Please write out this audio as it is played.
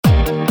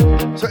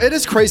So it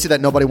is crazy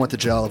that nobody went to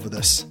jail over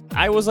this.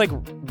 I was like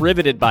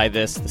riveted by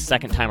this the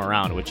second time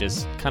around, which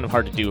is kind of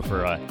hard to do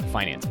for a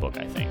finance book,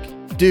 I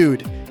think.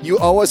 Dude, you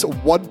owe us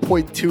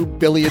 $1.2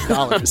 billion.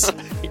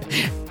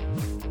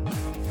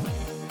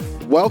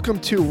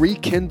 Welcome to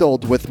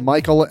Re-Kindled with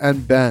Michael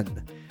and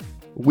Ben.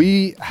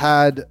 We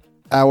had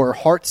our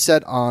heart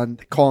set on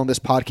calling this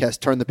podcast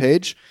Turn the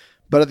Page,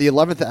 but at the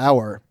 11th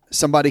hour,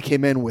 somebody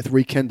came in with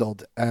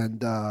Re-Kindled,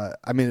 and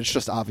it's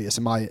just obvious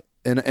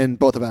in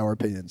both of our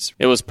opinions.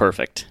 It was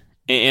perfect.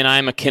 And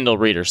I'm a Kindle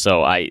reader,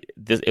 so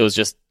it was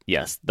just,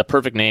 yes, the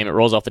perfect name. It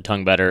rolls off the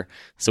tongue better,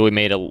 so we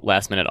made a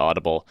last-minute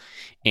audible.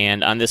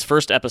 And on this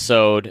first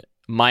episode,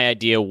 my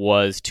idea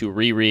was to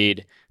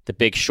reread The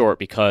Big Short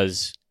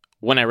because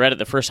when I read it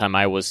the first time,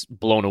 I was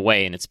blown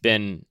away, and it's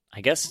been, I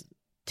guess,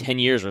 10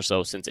 years or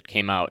so since it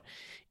came out.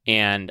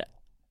 And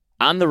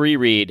on the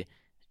reread,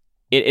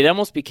 it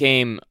almost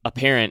became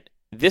apparent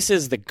this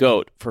is the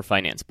GOAT for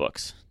finance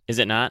books. Is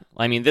it not?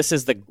 I mean, this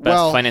is the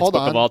best finance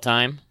book of all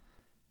time.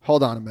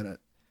 Hold on a minute.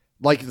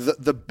 Like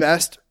the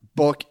best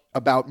book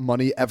about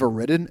money ever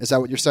written? Is that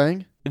what you're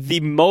saying?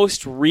 The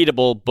most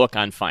readable book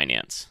on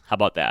finance. How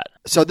about that?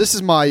 So this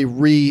is my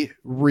rereadable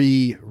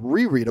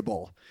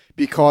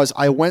because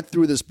I went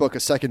through this book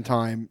a second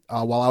time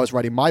while I was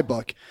writing my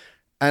book,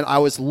 and I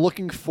was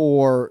looking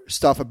for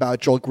stuff about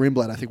Joel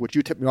Greenblatt, I think, which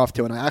you tipped me off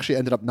to, and I actually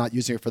ended up not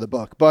using it for the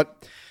book.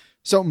 But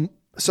so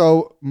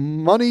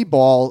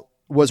Moneyball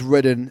was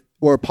written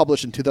or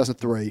published in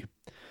 2003.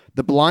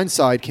 The Blind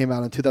Side came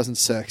out in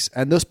 2006,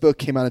 and this book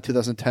came out in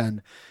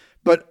 2010.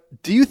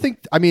 But do you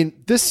think,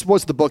 this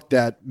was the book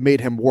that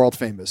made him world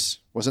famous,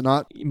 was it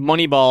not?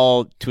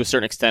 Moneyball, to a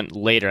certain extent,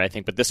 later, I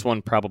think, but this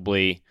one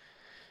probably,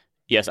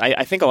 yes.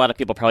 I think a lot of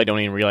people probably don't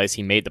even realize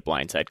he made The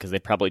Blind Side because they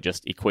probably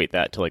just equate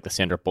that to like the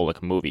Sandra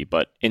Bullock movie.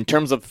 But in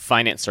terms of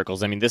finance circles,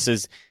 this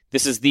is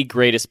the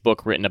greatest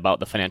book written about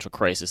the financial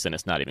crisis, and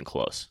it's not even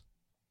close.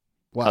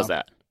 Wow. How's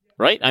that?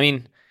 Right?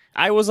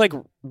 I was like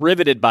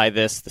riveted by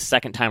this the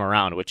second time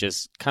around, which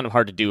is kind of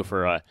hard to do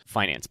for a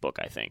finance book,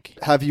 I think.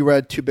 Have you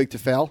read Too Big to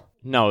Fail?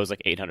 No, it was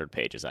like 800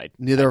 pages.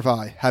 Neither have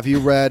I. Have you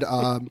read,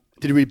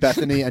 did you read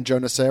Bethany and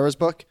Jonah Sarah's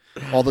book,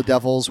 All the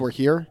Devils Were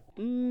Here?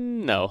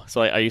 No.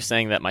 So are you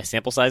saying that my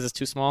sample size is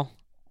too small?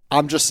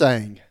 I'm just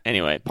saying.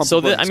 Anyway.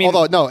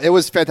 Although, no, it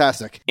was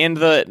fantastic. And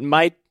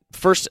my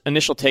first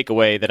initial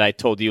takeaway that I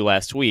told you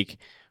last week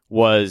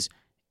was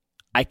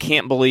I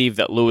can't believe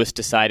that Lewis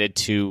decided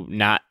to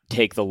not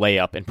take the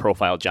layup and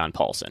profile John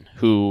Paulson,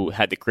 who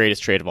had the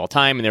greatest trade of all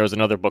time, and there was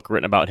another book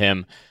written about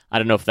him. I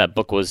don't know if that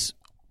book was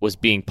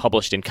being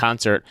published in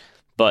concert,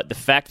 but the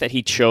fact that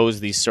he chose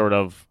these sort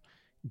of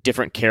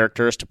different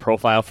characters to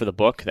profile for the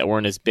book that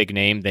weren't as big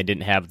name, they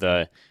didn't have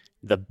the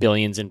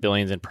billions and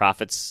billions in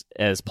profits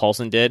as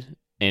Paulson did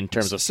in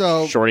terms of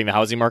shorting the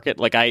housing market.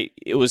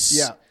 It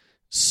was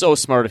so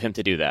smart of him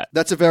to do that.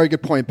 That's a very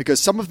good point because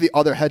some of the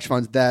other hedge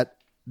funds that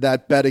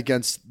bet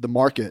against the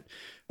market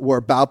were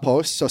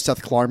Baupost, so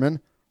Seth Klarman,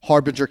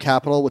 Harbinger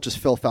Capital, which is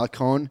Phil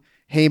Falcone,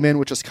 Heyman,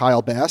 which is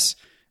Kyle Bass,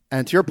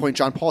 and to your point,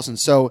 John Paulson.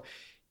 So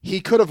he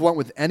could have went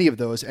with any of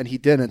those, and he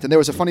didn't. And there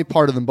was a funny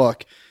part of the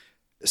book.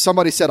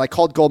 Somebody said, I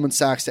called Goldman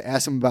Sachs to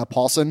ask him about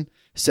Paulson,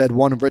 said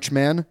one rich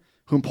man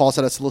whom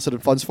Paulson had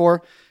solicited funds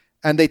for,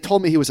 and they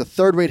told me he was a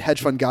third-rate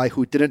hedge fund guy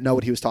who didn't know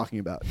what he was talking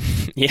about.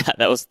 Yeah,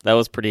 that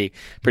was pretty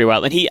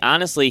wild. And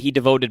he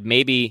devoted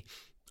maybe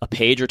a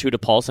page or two to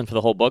Paulson for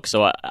the whole book.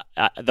 So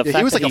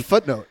he was like a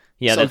footnote.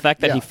 Yeah, so, the fact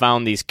that he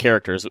found these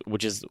characters,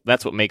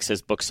 that's what makes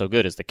his book so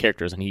good, is the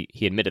characters, and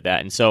he admitted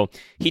that. And so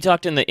he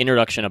talked in the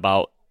introduction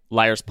about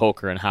Liar's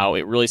Poker and how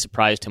it really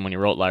surprised him when he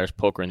wrote Liar's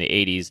Poker in the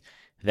 80s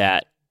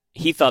that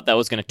he thought that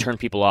was going to turn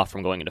people off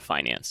from going into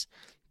finance.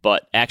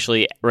 But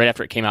actually, right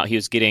after it came out, he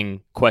was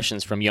getting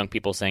questions from young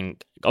people saying,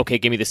 okay,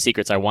 give me the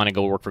secrets. I want to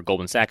go work for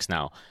Goldman Sachs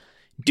now.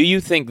 Do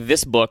you think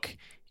this book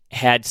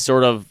had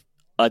sort of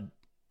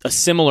a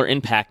similar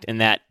impact in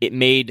that it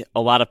made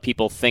a lot of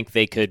people think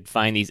they could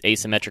find these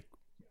asymmetric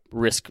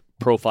risk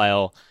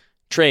profile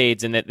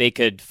trades and that they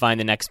could find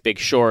the next big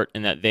short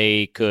and that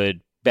they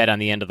could bet on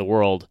the end of the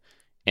world,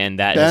 and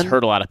that has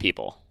hurt a lot of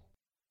people?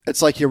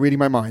 It's like you're reading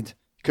my mind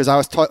because I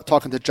was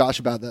talking to Josh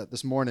about that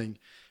this morning.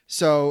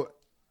 So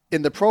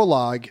in the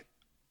prologue,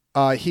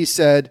 he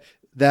said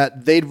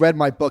that they'd read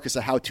my book as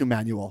a how-to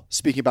manual,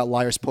 speaking about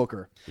Liar's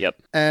Poker.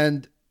 Yep.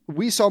 And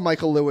we saw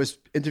Michael Lewis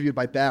interviewed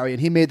by Barry, and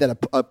he made that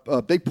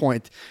a big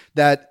point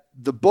that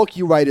the book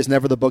you write is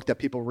never the book that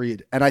people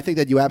read. And I think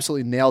that you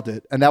absolutely nailed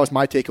it. And that was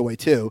my takeaway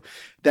too,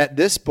 that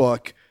this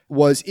book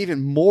was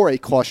even more a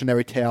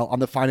cautionary tale on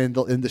the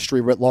financial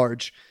industry writ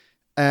large.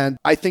 And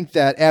I think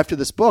that after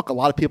this book, a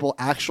lot of people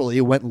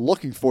actually went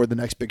looking for the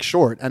next big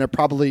short. And it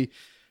probably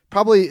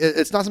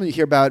it's not something you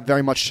hear about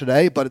very much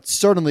today, but it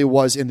certainly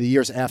was in the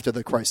years after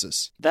the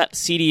crisis. That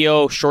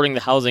CDO shorting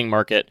the housing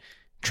market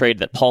trade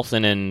that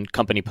Paulson and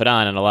company put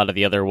on, and a lot of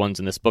the other ones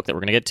in this book that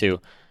we're going to get to,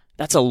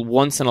 that's a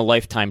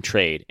once-in-a-lifetime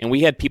trade. And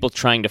we had people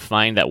trying to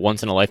find that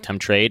once-in-a-lifetime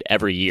trade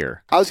every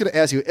year. I was going to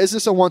ask you, is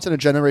this a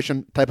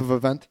once-in-a-generation type of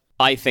event?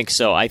 I think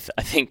so. I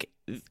think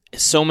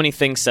so many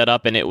things set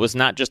up, and it was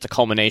not just a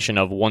culmination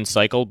of one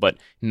cycle, but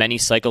many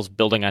cycles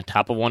building on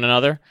top of one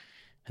another.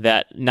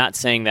 That, not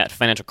saying that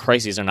financial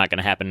crises are not going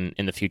to happen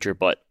in the future,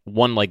 but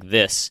one like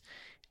this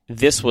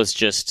was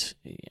just,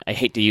 I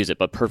hate to use it,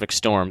 but perfect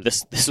storm.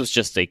 This was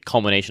just a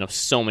culmination of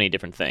so many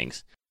different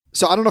things.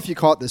 So I don't know if you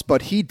caught this,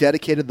 but he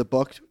dedicated the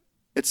book.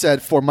 It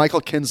said, "For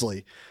Michael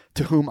Kinsley,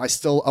 to whom I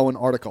still owe an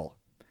article."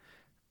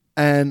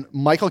 And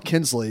Michael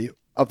Kinsley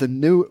of the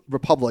New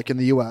Republic in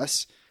the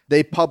U.S.,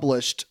 they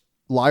published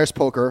Liar's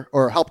Poker,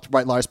 or helped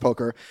write Liar's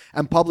Poker,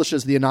 and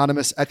publishes the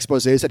anonymous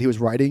exposés that he was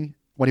writing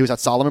when he was at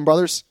Salomon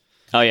Brothers.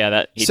 Oh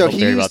yeah, he told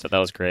me about that. That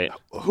was great.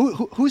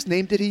 Whose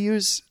name did he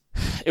use?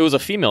 It was a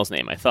female's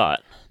name, I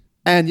thought.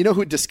 And you know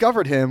who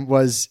discovered him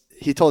was,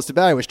 he told us to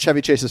Barry, was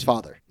Chevy Chase's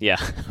father.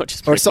 Yeah, which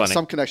is pretty funny.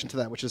 Some connection to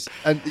that, which is,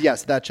 and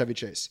yes, that Chevy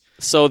Chase.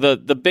 So the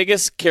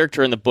biggest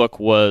character in the book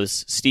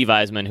was Steve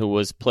Eisman, who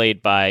was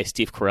played by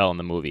Steve Carell in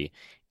the movie.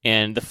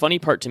 And the funny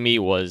part to me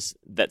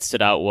that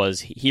stood out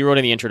was he wrote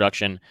in the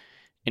introduction,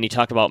 and he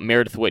talked about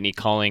Meredith Whitney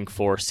calling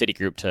for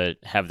Citigroup to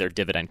have their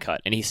dividend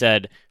cut. And he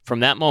said, from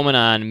that moment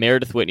on,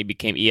 Meredith Whitney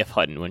became E.F.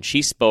 Hutton. When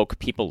she spoke,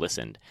 people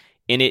listened.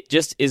 And it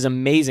just is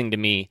amazing to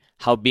me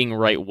how being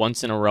right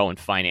once in a row in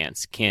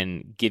finance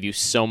can give you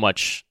so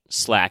much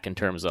slack in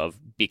terms of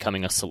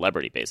becoming a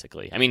celebrity,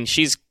 basically. I mean,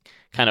 she's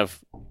kind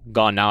of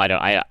gone now.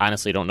 I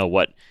honestly don't know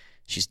what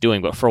she's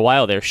doing. But for a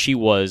while there, she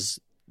was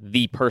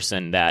the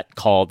person that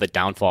called the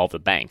downfall of the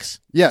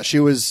banks. Yeah, she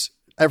was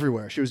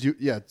everywhere. She was,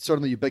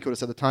 certainly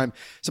ubiquitous at the time.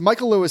 So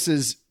Michael Lewis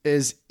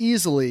is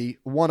easily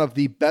one of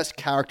the best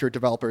character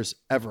developers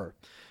ever.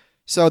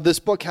 So this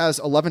book has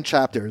 11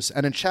 chapters,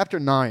 and in chapter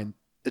 9,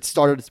 it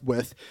started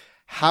with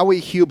Howie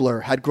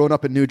Hubler had grown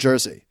up in New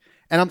Jersey.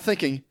 And I'm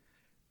thinking,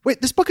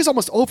 wait, this book is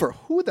almost over.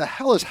 Who the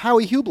hell is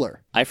Howie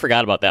Hubler? I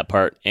forgot about that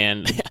part,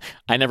 and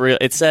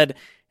it said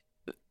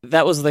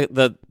that was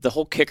the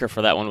whole kicker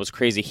for that one was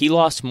crazy. He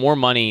lost more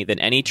money than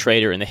any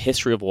trader in the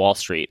history of Wall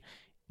Street,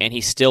 and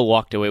he still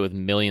walked away with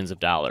millions of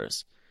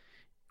dollars,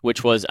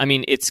 which was, I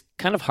mean, it's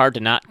kind of hard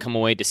to not come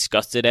away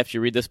disgusted after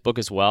you read this book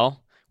as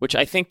well, which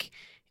I think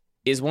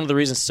is one of the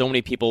reasons so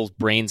many people's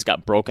brains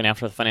got broken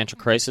after the financial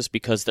crisis,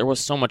 because there was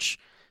so much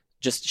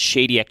just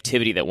shady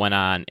activity that went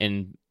on,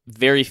 and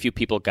very few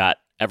people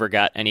ever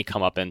got any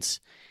comeuppance.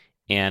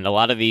 And a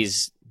lot of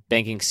these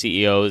banking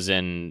CEOs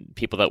and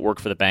people that work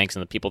for the banks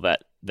and the people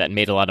that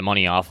made a lot of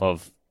money off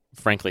of,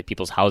 frankly,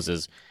 people's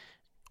houses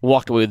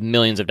walked away with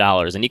millions of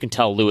dollars. And you can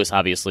tell Lewis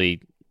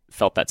obviously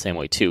felt that same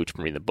way too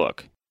from reading the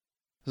book.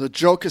 So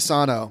Joe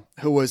Cassano,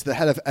 who was the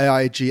head of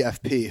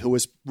AIGFP, who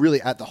was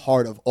really at the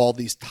heart of all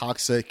these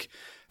toxic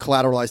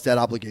collateralized debt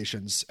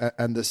obligations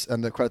and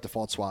the credit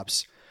default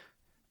swaps.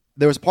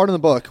 There was a part in the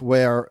book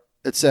where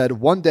it said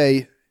one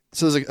day,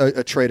 this is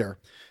a trader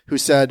who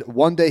said,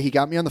 one day he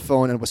got me on the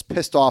phone and was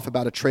pissed off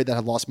about a trade that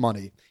had lost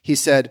money. He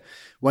said,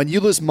 "When you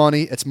lose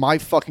money, it's my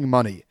fucking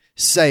money.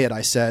 Say it,"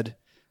 I said.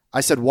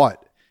 I said,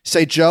 "What?"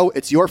 "Say, Joe,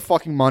 it's your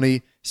fucking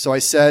money." So I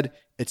said,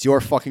 "It's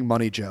your fucking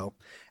money, Joe."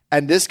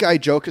 And this guy,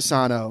 Joe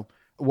Cassano,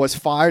 was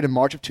fired in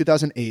March of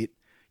 2008.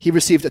 He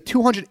received a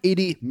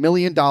 $280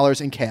 million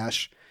in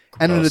cash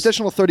and an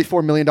additional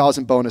 $34 million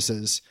in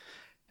bonuses,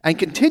 and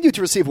continued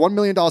to receive $1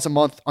 million a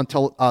month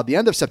until the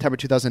end of September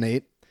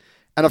 2008.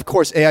 And of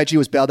course, AIG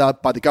was bailed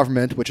out by the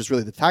government, which is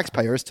really the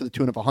taxpayers, to the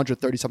tune of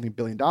 $130-something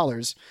billion.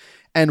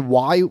 And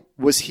why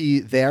was he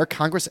there?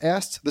 Congress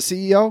asked the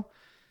CEO.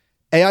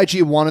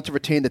 AIG wanted to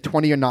retain the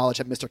 20-year knowledge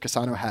that Mr.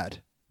 Cassano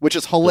had, which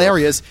is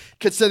hilarious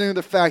considering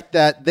the fact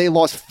that they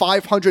lost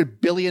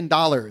 $500 billion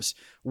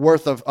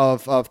worth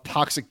of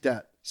toxic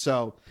debt.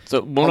 So a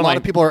lot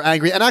of people are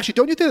angry. And actually,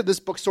 don't you think that this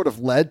book sort of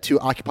led to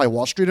Occupy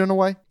Wall Street in a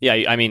way?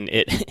 Yeah, I mean,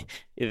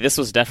 this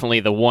was definitely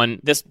the one.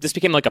 This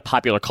became like a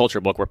popular culture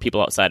book where people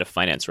outside of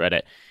finance read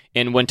it.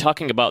 And when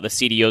talking about the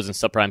CDOs and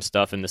subprime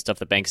stuff and the stuff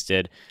the banks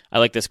did, I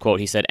like this quote.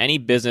 He said, "Any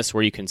business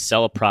where you can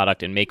sell a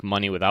product and make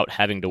money without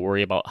having to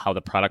worry about how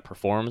the product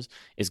performs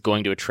is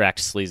going to attract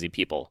sleazy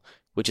people,"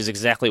 which is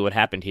exactly what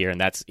happened here.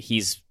 And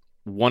he's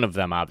one of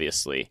them,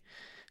 obviously.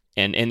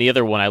 And the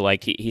other one I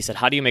like, he said,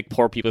 "How do you make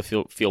poor people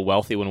feel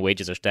wealthy when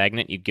wages are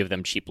stagnant? You give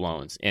them cheap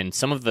loans." And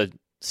some of the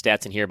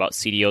stats in here about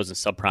CDOs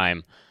and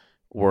subprime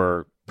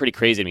were pretty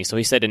crazy to me. So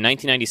he said in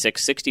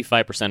 1996,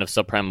 65% of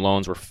subprime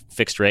loans were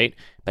fixed rate.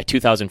 By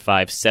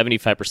 2005,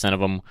 75% of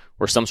them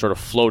were some sort of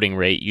floating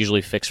rate,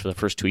 usually fixed for the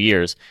first 2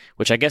 years,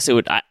 which I guess it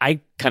would, I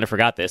kind of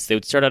forgot this. They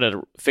would start out at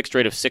a fixed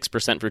rate of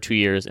 6% for 2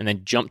 years and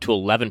then jump to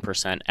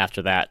 11%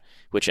 after that,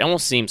 which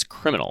almost seems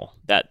criminal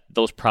that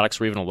those products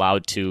were even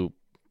allowed to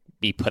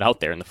be put out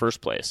there in the first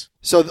place.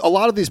 So a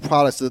lot of these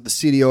products, the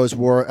CDOs,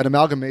 were an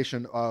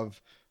amalgamation of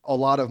a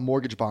lot of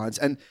mortgage bonds.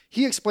 And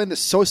he explained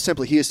this so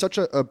simply. He is such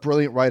a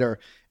brilliant writer.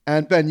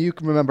 And Ben, you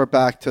can remember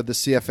back to the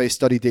CFA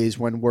study days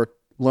when we're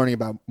learning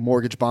about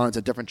mortgage bonds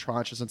and different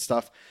tranches and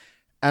stuff.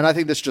 And I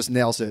think this just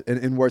nails it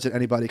in words that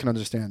anybody can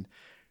understand.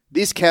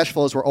 These cash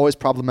flows were always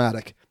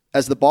problematic,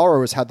 as the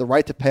borrowers had the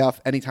right to pay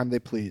off anytime they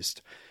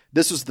pleased.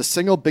 This was the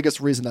single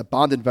biggest reason that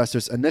bond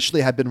investors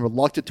initially had been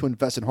reluctant to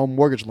invest in home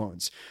mortgage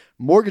loans.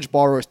 Mortgage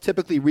borrowers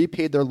typically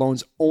repaid their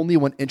loans only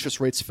when interest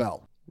rates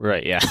fell.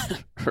 Right, yeah.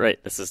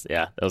 Right.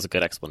 That was a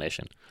good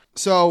explanation.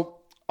 So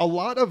a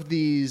lot of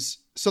these,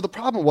 so the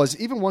problem was,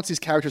 even once these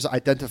characters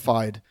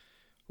identified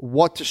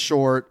what to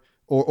short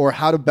or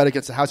how to bet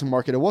against the housing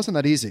market, it wasn't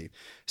that easy.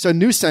 So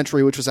New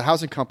Century, which was a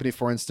housing company,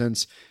 for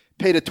instance,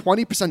 paid a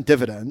 20%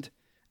 dividend,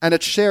 and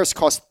its shares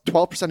cost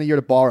 12% a year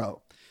to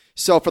borrow.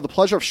 So for the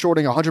pleasure of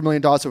shorting $100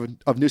 million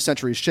of New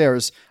Century's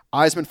shares,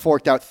 Eisman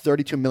forked out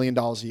 $32 million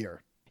a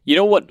year. You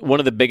know what? One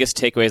of the biggest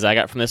takeaways I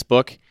got from this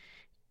book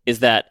is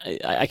that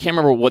I can't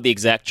remember what the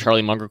exact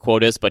Charlie Munger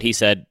quote is, but he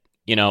said,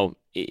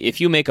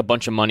 if you make a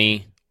bunch of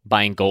money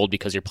buying gold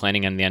because you're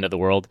planning on the end of the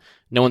world,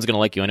 no one's going to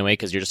like you anyway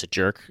because you're just a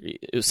jerk.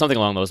 It was something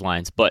along those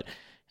lines. But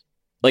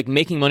like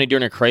making money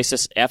during a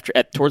crisis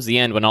towards the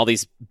end when all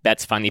these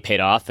bets finally paid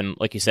off, and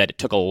like you said, it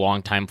took a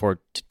long time for it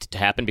to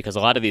happen because a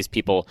lot of these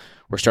people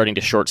were starting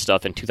to short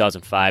stuff in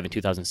 2005 and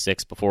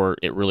 2006 before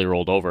it really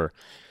rolled over.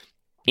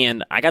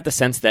 And I got the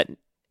sense that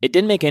it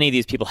didn't make any of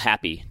these people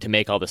happy to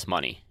make all this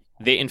money.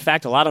 In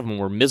fact, a lot of them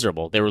were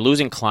miserable. They were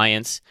losing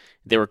clients.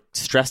 They were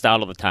stressed out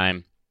all the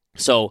time.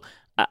 So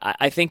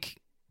I think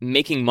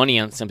making money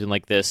on something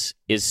like this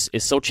is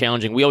so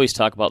challenging. We always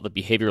talk about the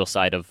behavioral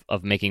side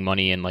of making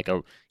money in like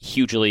a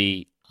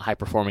hugely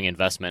high-performing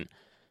investment.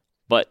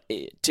 But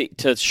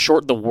to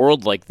short the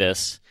world like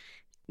this,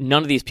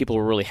 none of these people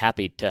were really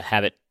happy to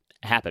have it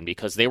happen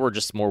because they were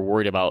just more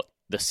worried about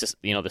the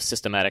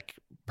systematic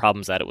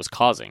problems that it was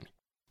causing.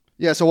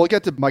 Yeah, so we'll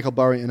get to Michael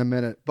Burry in a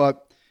minute,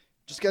 but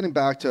just getting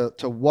back to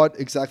what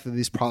exactly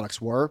these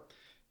products were,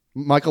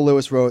 Michael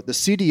Lewis wrote, the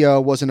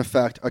CDO was in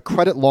effect a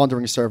credit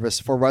laundering service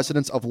for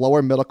residents of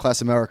lower middle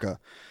class America.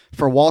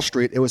 For Wall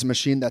Street, it was a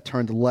machine that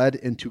turned lead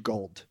into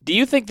gold. Do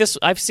you think this,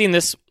 I've seen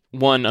this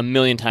one a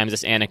million times,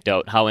 this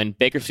anecdote, how in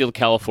Bakersfield,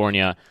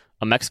 California,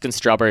 a Mexican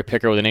strawberry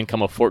picker with an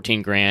income of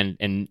 $14,000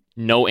 and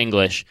no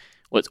English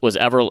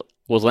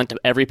was lent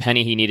every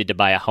penny he needed to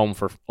buy a home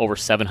for over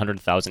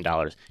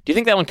 $700,000. Do you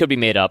think that one could be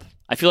made up?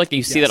 I feel like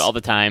you see that all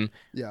the time.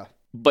 Yeah.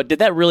 But did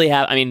that really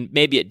happen? I mean,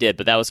 maybe it did,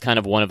 but that was kind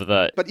of one of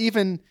the... But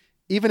even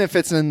if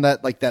it's in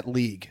that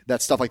league,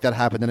 that stuff like that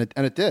happened,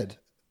 and it did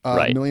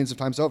right. Millions of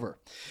times over.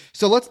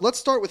 So let's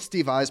start with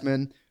Steve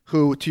Eisman,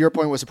 who, to your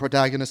point, was a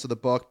protagonist of the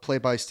book,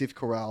 played by Steve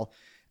Carell.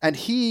 And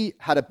he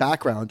had a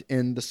background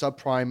in the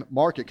subprime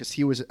market because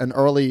he was an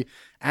early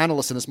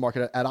analyst in this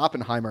market at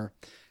Oppenheimer.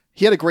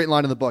 He had a great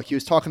line in the book. He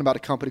was talking about a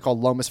company called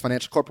Lomas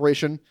Financial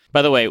Corporation.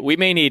 By the way, we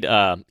may need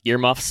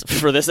earmuffs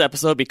for this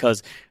episode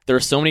because there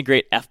are so many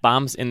great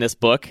F-bombs in this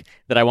book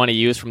that I want to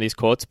use from these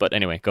quotes. But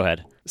anyway, go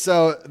ahead.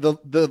 So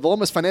the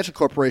Lomas Financial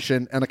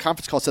Corporation and a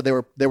conference call said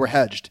they were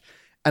hedged.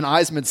 And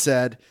Eisman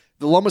said,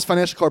 the Lomas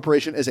Financial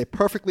Corporation is a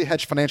perfectly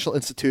hedged financial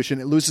institution.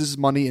 It loses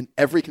money in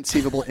every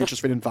conceivable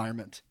interest rate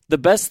environment. The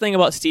best thing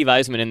about Steve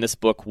Eisman in this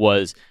book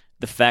was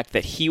the fact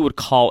that he would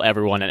call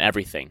everyone and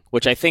everything,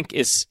 which I think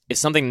is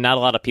something not a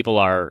lot of people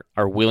are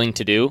willing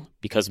to do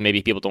because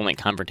maybe people don't like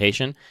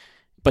confrontation.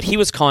 But he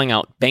was calling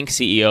out bank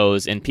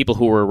CEOs and people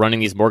who were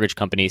running these mortgage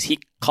companies. He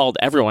called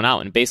everyone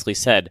out and basically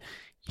said,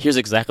 here's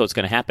exactly what's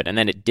going to happen. And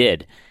then it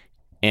did.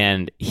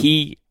 And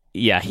he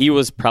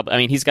was probably, I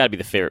mean, he's got to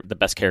be the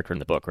best character in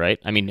the book, right?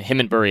 I mean,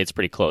 him and Burry, it's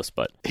pretty close,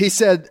 but. He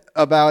said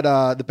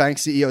about the bank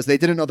CEOs, they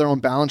didn't know their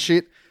own balance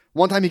sheet.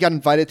 One time he got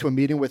invited to a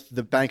meeting with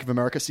the Bank of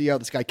America CEO,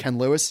 this guy Ken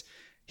Lewis.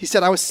 He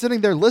said, I was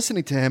sitting there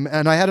listening to him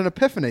and I had an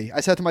epiphany. I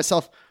said to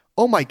myself,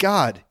 oh my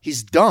God,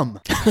 he's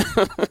dumb.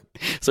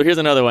 So here's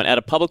another one. At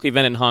a public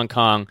event in Hong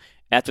Kong,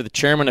 after the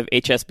chairman of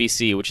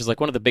HSBC, which is like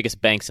one of the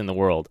biggest banks in the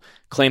world,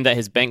 claimed that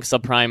his bank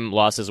subprime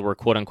losses were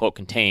quote unquote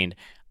contained,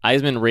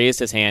 Eisman raised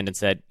his hand and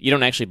said, you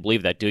don't actually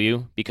believe that, do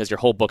you? Because your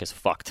whole book is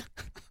fucked.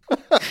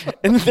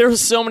 And there were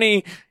so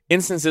many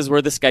instances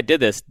where this guy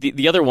did this.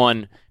 The other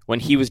one, when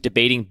he was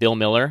debating Bill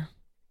Miller,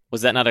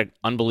 was that not an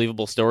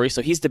unbelievable story?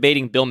 So he's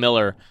debating Bill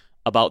Miller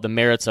about the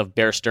merits of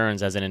Bear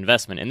Stearns as an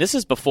investment. And this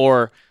is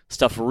before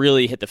stuff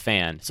really hit the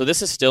fan. So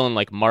this is still in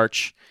like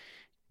March,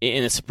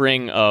 in the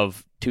spring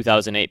of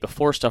 2008,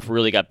 before stuff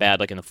really got bad,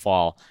 like in the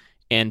fall.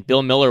 And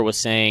Bill Miller was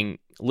saying,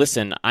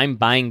 listen, I'm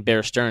buying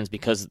Bear Stearns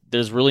because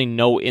there's really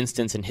no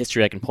instance in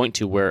history I can point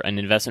to where an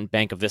investment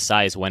bank of this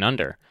size went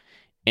under.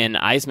 And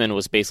Eisman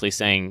was basically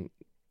saying,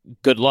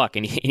 good luck.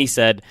 And he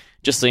said,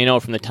 just so you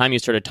know, from the time you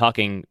started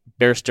talking,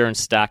 Bear Stearns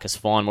stock has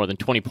fallen more than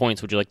 20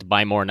 points. Would you like to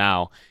buy more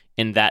now?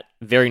 And that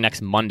very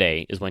next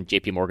Monday is when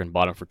JP Morgan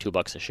bought him for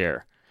 $2 a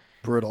share.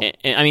 Brutal.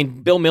 And I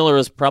mean, Bill Miller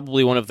is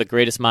probably one of the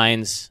greatest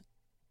minds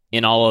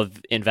in all of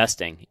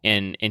investing.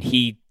 And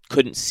he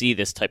couldn't see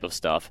this type of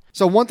stuff.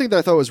 So one thing that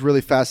I thought was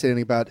really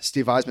fascinating about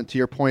Steve Eisman, to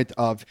your point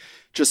of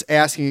just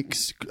asking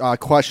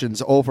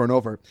questions over and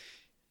over,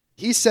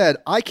 he said,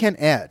 I can't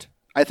add.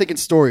 I think in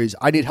stories,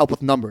 I need help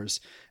with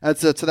numbers. And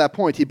to that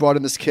point, he brought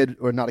in this kid,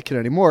 or not a kid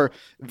anymore,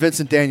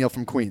 Vincent Daniel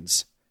from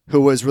Queens, who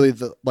was really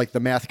the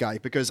math guy,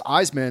 because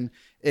Eisman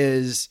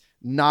is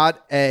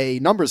not a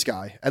numbers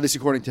guy, at least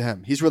according to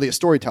him. He's really a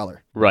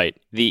storyteller. Right.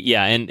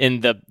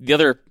 And the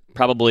other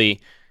probably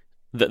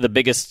the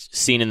biggest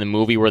scene in the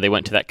movie where they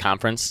went to that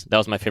conference, that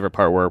was my favorite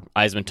part, where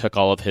Eisman took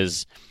all of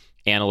his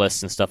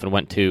analysts and stuff and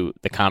went to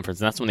the conference.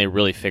 And that's when they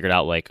really figured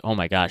out, like, oh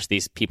my gosh,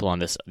 these people on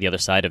the other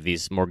side of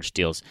these mortgage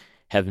deals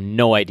have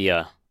no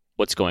idea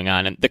what's going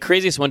on. And the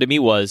craziest one to me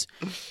was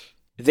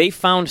they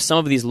found some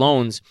of these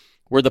loans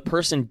where the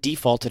person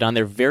defaulted on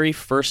their very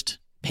first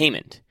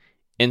payment.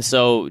 And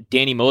so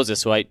Danny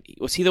Moses,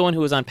 was he the one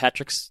who was on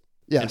Patrick's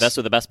Invest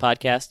with the Best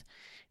podcast?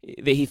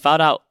 He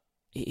found out,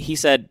 he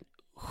said,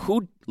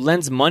 who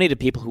lends money to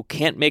people who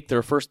can't make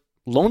their first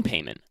loan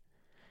payment?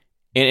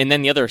 And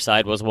then the other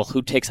side was, well,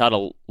 who takes out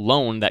a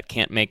loan that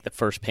can't make the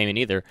first payment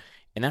either?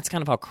 And that's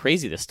kind of how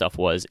crazy this stuff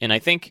was. And I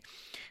think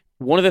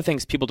one of the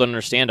things people don't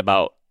understand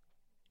about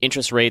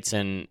interest rates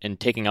and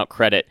taking out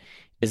credit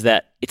is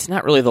that it's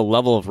not really the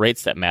level of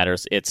rates that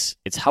matters. It's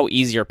how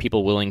easy are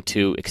people willing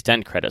to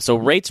extend credit. So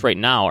rates right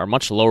now are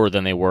much lower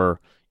than they were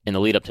in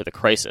the lead up to the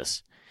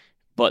crisis.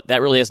 But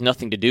that really has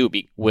nothing to do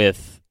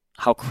with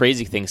how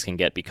crazy things can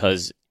get,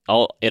 because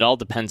it all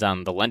depends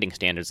on the lending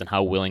standards and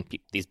how willing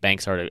these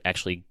banks are to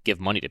actually give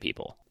money to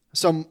people.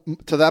 So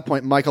to that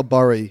point, Michael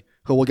Burry,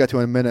 who we'll get to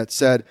in a minute,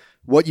 said,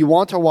 what you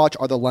want to watch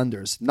are the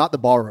lenders, not the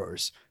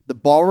borrowers. The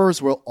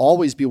borrowers will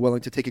always be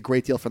willing to take a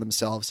great deal for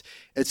themselves.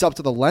 It's up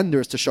to the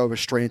lenders to show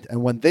restraint,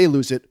 and when they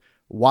lose it,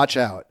 watch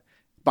out.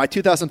 By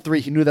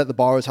 2003, he knew that the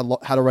borrowers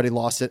had already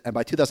lost it, and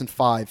by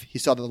 2005, he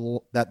saw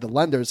that the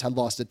lenders had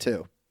lost it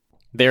too.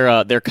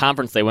 Their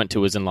conference they went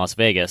to was in Las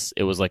Vegas.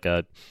 It was like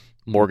a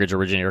mortgage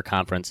originator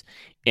conference,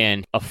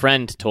 and a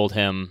friend told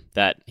him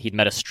that he'd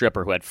met a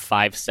stripper who had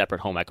 5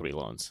 separate home equity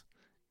loans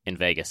in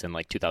Vegas in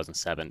like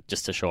 2007,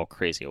 just to show how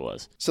crazy it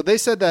was. So they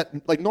said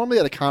that, like, normally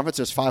at a conference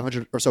there's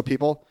 500 or so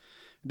people.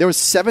 There was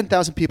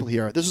 7,000 people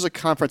here. This was a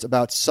conference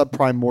about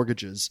subprime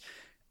mortgages,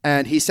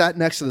 and he sat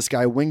next to this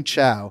guy, Wing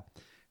Chow,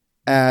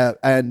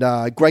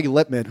 and Greg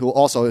Lippman, who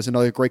also is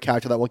another great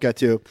character that we'll get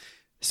to.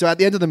 So at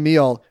the end of the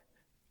meal,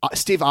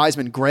 Steve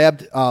Eisman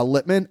grabbed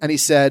Lippman and he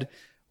said,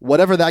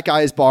 whatever that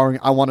guy is borrowing,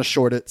 I want to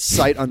short it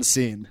sight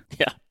unseen.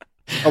 Yeah.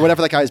 Or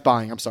whatever that guy is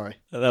buying, I'm sorry.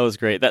 That was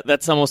great.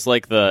 That's almost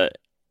like the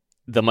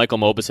Michael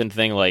Mauboussin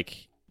thing,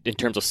 like in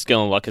terms of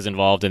skill and luck is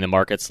involved in the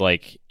markets.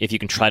 Like if you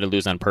can try to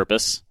lose on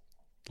purpose,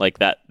 like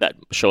that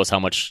shows how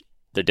much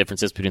the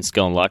difference is between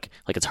skill and luck.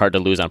 Like it's hard to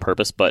lose on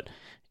purpose, but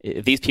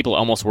these people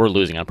almost were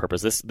losing on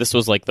purpose. This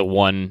was like the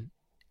one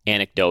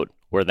anecdote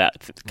where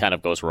that kind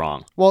of goes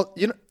wrong. Well,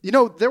 you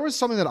know, there was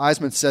something that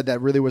Eisman said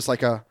that really was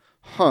like a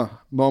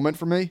moment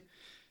for me.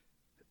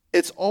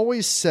 It's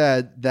always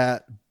said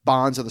that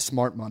bonds are the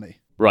smart money.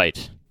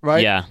 Right?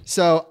 Yeah.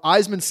 So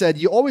Eisman said,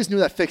 you always knew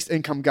that fixed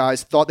income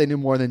guys thought they knew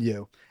more than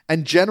you.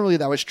 And generally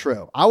that was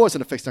true. I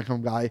wasn't a fixed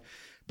income guy,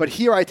 but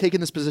here I take in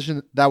this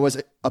position that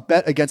was a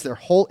bet against their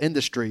whole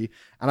industry.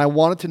 And I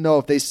wanted to know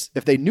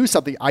if they knew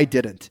something I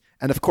didn't.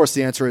 And of course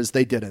the answer is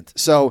they didn't.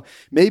 So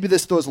maybe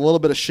this throws a little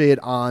bit of shade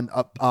on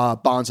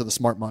bonds are the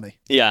smart money.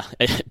 Yeah,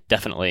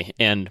 definitely.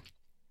 And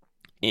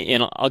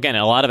again,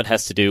 a lot of it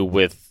has to do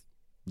with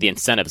the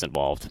incentives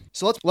involved.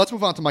 So let's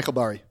move on to Michael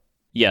Burry.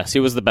 Yes, he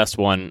was the best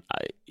one.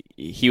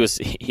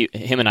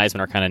 Him and Eisman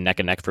are kind of neck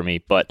and neck for me,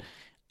 but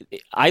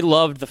I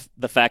loved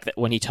the fact that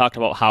when he talked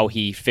about how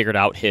he figured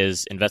out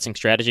his investing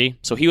strategy.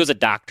 So he was a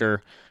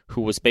doctor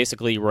who was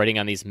basically writing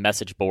on these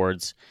message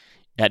boards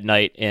at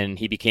night, and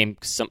he became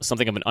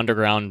something of an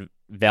underground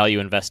value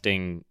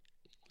investing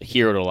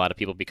hero to a lot of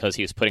people because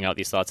he was putting out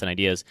these thoughts and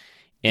ideas.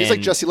 And, he's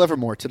like Jesse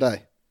Livermore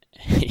today.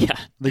 Yeah.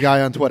 The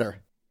guy on Twitter.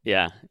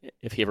 Yeah,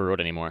 if he ever wrote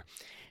anymore.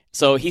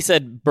 So he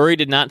said Burry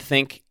did not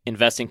think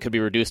investing could be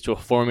reduced to a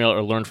formula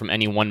or learned from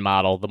any one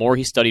model. The more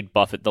he studied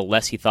Buffett, the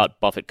less he thought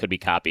Buffett could be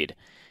copied.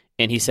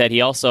 And he said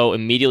he also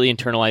immediately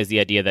internalized the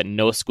idea that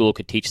no school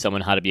could teach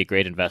someone how to be a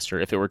great investor.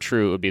 If it were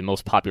true, it would be the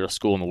most popular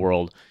school in the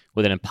world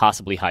with an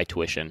impossibly high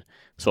tuition.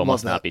 So it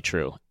must not be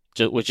true,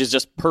 which is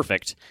just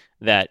perfect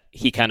that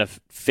he kind of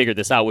figured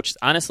this out, which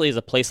honestly is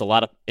a place a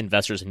lot of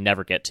investors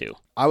never get to.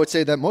 I would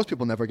say that most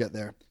people never get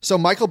there. So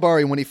Michael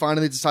Burry, when he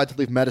finally decided to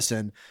leave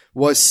medicine,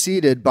 was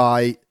seated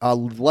by a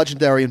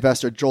legendary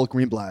investor, Joel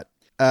Greenblatt.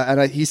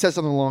 He said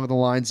something along the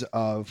lines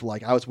of,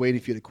 like, I was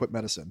waiting for you to quit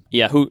medicine.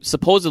 Yeah, who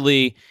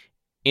supposedly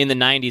in the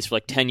 90s for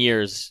like 10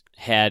 years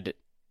had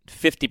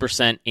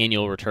 50%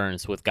 annual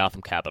returns with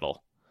Gotham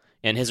Capital.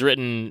 And has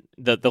written,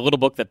 the little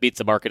book that beats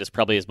the market is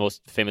probably his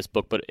most famous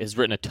book, but has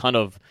written a ton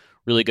of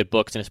really good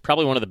books and is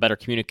probably one of the better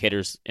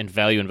communicators and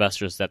value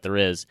investors that there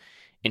is.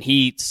 And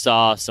he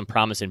saw some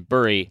promise in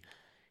Burry.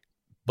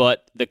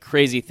 But the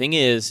crazy thing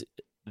is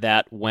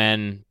that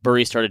when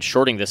Burry started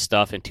shorting this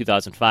stuff in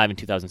 2005 and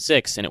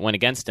 2006 and it went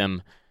against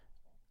him,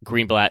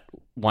 Greenblatt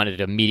wanted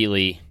to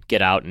immediately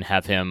get out and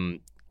have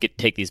him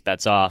take these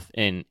bets off.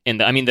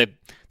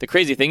 The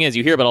crazy thing is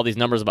you hear about all these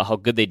numbers about how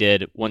good they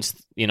did once,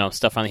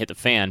 stuff finally hit the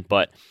fan.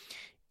 But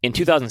in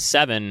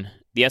 2007,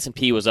 the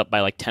S&P was up by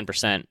like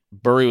 10%.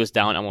 Burry was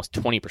down almost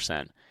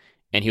 20%.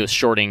 And he was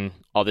shorting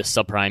all this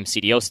subprime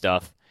CDO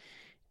stuff.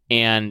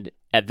 And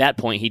at that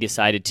point, he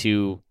decided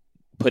to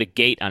put a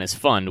gate on his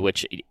fund,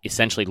 which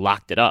essentially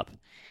locked it up.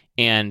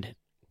 And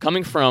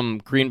coming from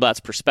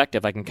Greenblatt's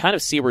perspective, I can kind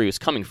of see where he was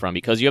coming from,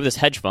 because you have this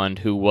hedge fund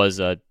who was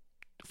a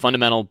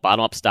fundamental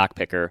bottom-up stock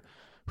picker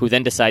who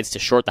then decides to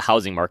short the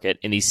housing market,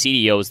 and these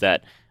CDOs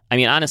that, I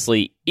mean,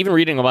 honestly, even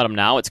reading about them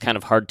now, it's kind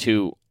of hard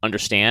to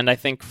understand, I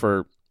think,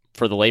 for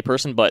the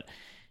layperson. But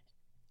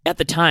at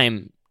the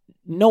time,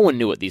 no one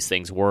knew what these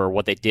things were,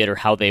 what they did, or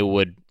how they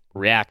would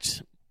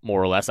react,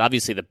 more or less.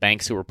 Obviously, the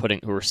banks who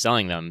were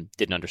selling them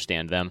didn't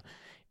understand them.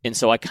 And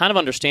so I kind of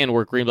understand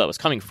where Greenblatt was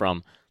coming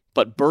from.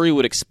 But Burry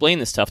would explain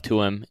this stuff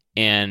to him,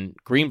 and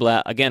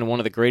Greenblatt, again, one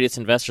of the greatest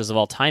investors of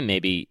all time,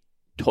 maybe,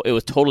 it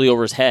was totally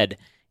over his head,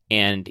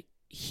 and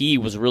he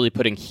was really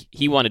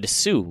he wanted to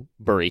sue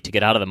Burry to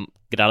get out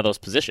of those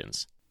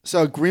positions.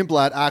 So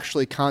Greenblatt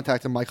actually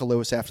contacted Michael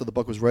Lewis after the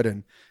book was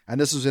written, and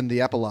this was in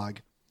the epilogue.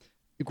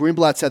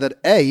 Greenblatt said that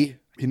A,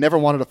 he never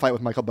wanted to fight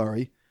with Michael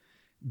Burry.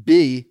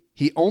 B,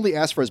 he only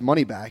asked for his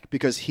money back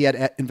because he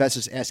had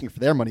investors asking for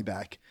their money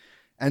back.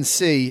 And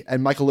C,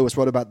 and Michael Lewis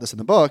wrote about this in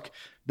the book,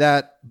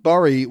 that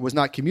Burry was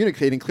not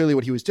communicating clearly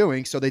what he was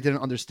doing, so they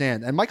didn't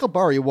understand. And Michael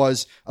Burry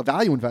was a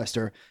value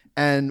investor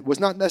and was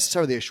not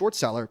necessarily a short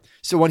seller.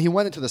 So when he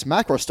went into this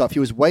macro stuff, he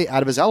was way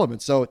out of his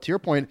element. So to your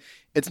point,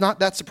 it's not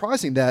that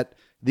surprising that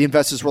the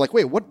investors were like,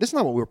 wait, what? This is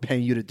not what we were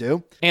paying you to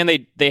do.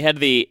 And they had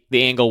the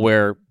angle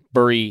where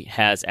Burry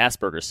has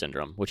Asperger's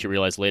syndrome, which he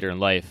realized later in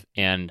life,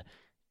 and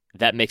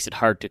that makes it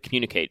hard to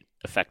communicate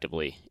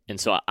effectively. And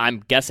so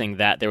I'm guessing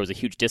that there was a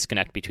huge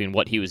disconnect between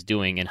what he was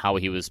doing and how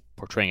he was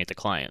portraying it to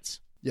clients.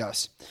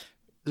 Yes.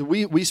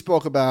 We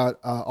spoke about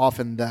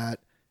often that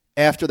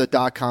after the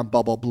dot-com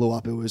bubble blew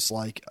up, it was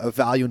like a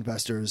value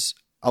investor's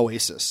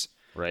oasis.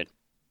 Right.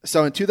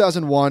 So in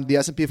 2001, the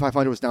S&P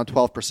 500 was down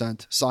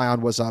 12%.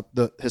 Scion was up,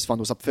 his fund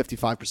was up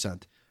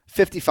 55%.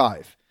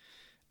 55.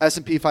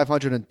 S&P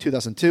 500 in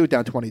 2002,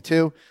 down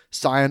 22.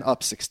 Scion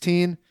up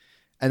 16.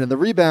 And in the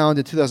rebound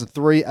in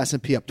 2003,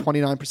 S&P up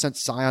 29%,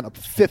 Scion up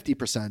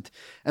 50%.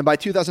 And by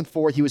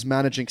 2004, he was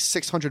managing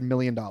 $600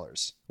 million.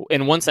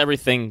 And once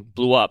everything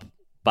blew up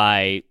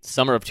by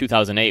summer of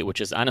 2008, which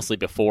is honestly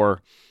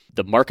before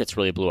the markets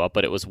really blew up,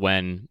 but it was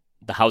when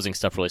the housing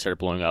stuff really started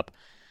blowing up.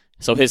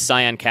 So his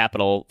Scion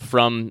capital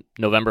from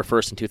November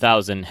 1st in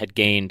 2000 had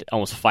gained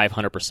almost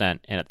 500%.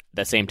 And at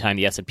the same time,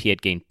 the S&P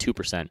had gained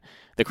 2%.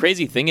 The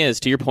crazy thing is,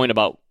 to your point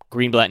about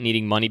Greenblatt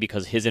needing money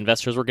because his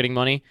investors were getting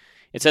money,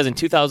 it says in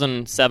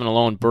 2007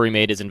 alone, Burry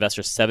made his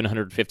investors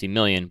 $750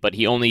 million, but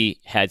he only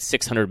had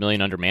 $600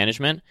 million under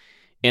management.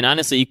 And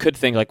honestly, you could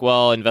think like,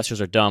 well,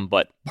 investors are dumb,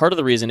 but part of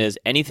the reason is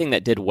anything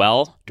that did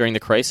well during the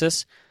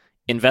crisis,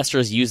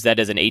 investors used that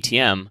as an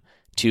ATM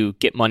to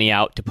get money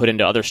out to put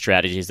into other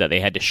strategies that they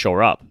had to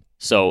shore up.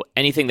 So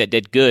anything that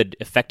did good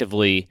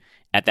effectively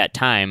at that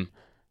time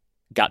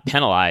got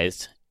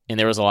penalized, and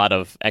there was a lot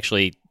of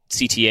actually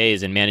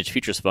CTAs and managed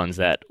futures funds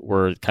that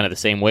were kind of the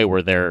same way,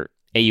 where their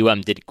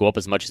AUM didn't go up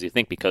as much as you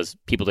think because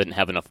people didn't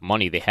have enough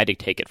money. They had to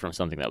take it from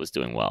something that was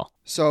doing well.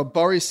 So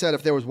Burry said,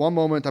 if there was one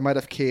moment I might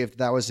have caved,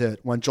 that was it,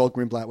 when Joel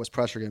Greenblatt was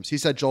pressuring him. So he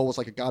said Joel was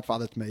like a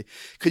godfather to me.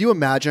 Could you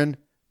imagine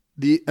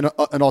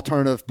an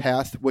alternative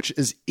path, which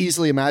is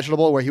easily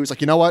imaginable, where he was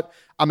like, you know what?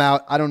 I'm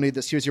out. I don't need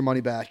this. Here's your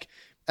money back.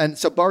 And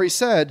so Burry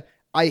said,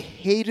 I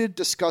hated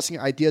discussing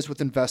ideas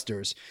with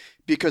investors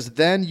because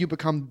then you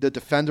become the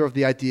defender of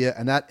the idea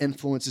and that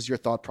influences your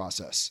thought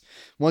process.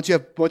 Once you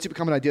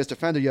become an ideas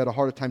defender, you had a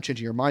harder time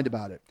changing your mind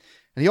about it.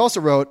 And he also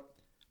wrote,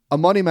 a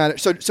money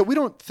manager. So we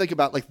don't think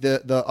about like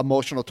the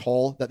emotional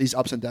toll that these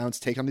ups and downs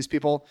take on these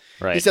people.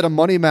 Right. He said a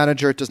money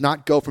manager does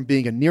not go from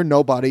being a near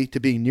nobody to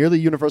being nearly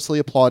universally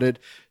applauded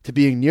to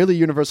being nearly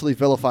universally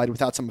vilified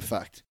without some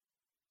effect.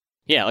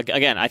 Yeah, like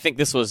again, I think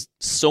this was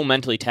so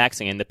mentally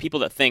taxing, and the people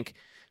that think,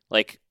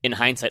 like in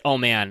hindsight, oh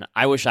man,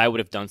 I wish I would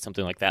have done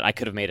something like that. I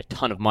could have made a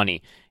ton of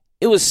money.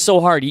 It was so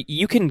hard.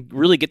 You can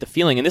really get the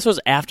feeling, and this was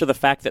after the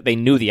fact that they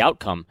knew the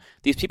outcome.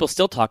 These people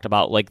still talked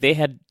about like they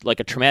had like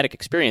a traumatic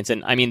experience,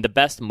 and I mean the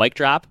best mic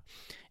drop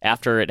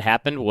after it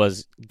happened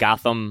was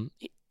Gotham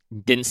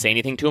didn't say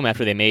anything to him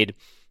after they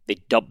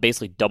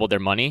basically doubled their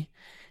money,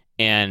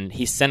 and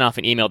he sent off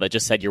an email that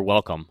just said you're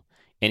welcome.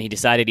 And he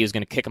decided he was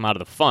going to kick him out of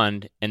the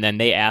fund, and then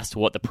they asked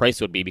what the price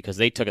would be because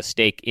they took a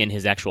stake in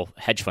his actual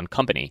hedge fund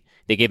company.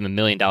 They gave him $1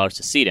 million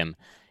to seed him.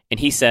 And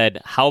he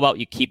said, how about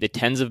you keep the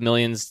tens of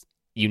millions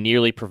you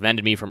nearly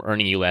prevented me from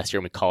earning you last year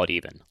and we call it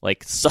even?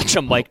 Like, such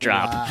a mic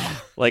drop. Wow.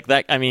 Like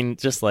that, I mean,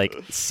 just like,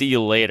 see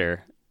you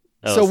later.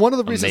 So one of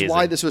the reasons amazing.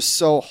 why this was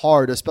so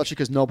hard, especially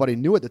because nobody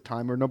knew at the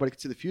time or nobody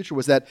could see the future,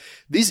 was that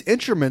these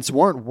instruments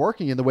weren't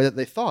working in the way that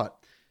they thought.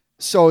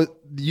 So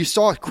you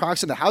saw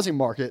cracks in the housing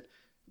market,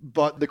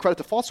 but the credit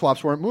default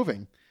swaps weren't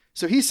moving.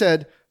 So he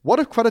said, what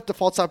if credit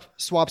default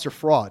swaps are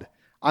fraud?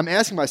 I'm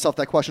asking myself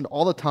that question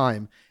all the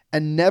time,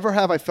 and never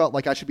have I felt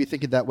like I should be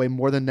thinking that way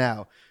more than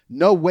now.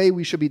 No way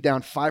we should be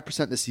down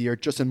 5% this year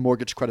just in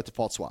mortgage credit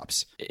default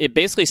swaps. It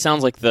basically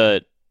sounds like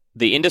the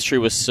industry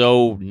was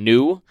so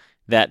new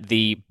that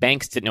the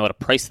banks didn't know how to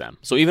price them.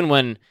 So even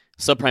when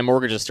subprime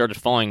mortgages started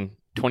falling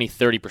 20,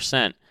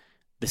 30%,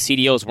 the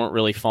CDOs weren't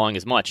really falling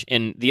as much.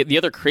 And the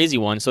other crazy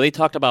one, so they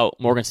talked about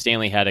Morgan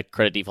Stanley had a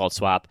credit default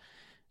swap.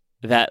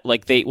 that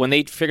like when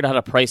they figured out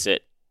how to price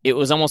it, it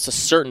was almost a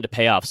certain to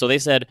pay off. So they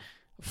said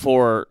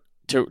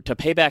to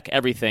pay back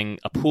everything,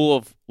 a pool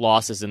of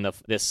losses in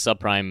this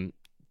subprime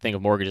thing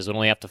of mortgages would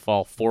only have to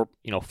fall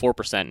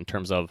 4% in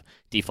terms of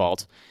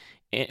default,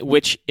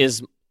 which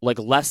is like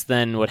less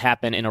than what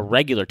happened in a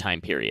regular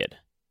time period.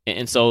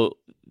 And so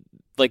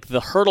like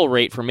the hurdle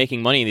rate for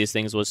making money in these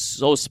things was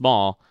so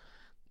small,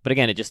 but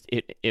again,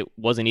 it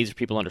wasn't easy for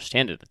people to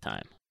understand it at the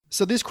time.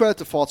 So these credit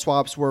default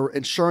swaps were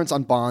insurance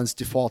on bonds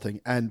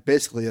defaulting, and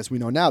basically, as we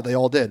know now, they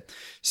all did.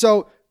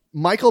 So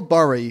Michael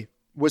Burry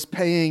was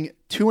paying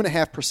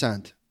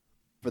 2.5%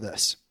 for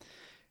this.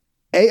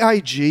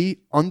 AIG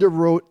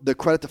underwrote the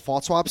credit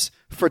default swaps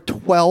for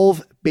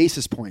 12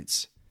 basis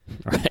points.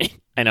 Right.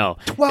 I know.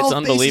 12 it's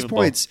unbelievable. basis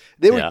points.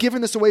 They were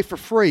giving this away for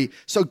free.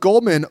 So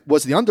Goldman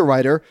was the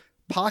underwriter,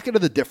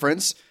 pocketed the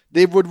difference.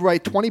 They would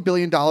write $20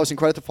 billion in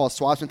credit default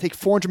swaps and take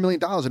 $400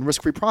 million in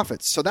risk-free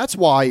profits. So that's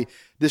why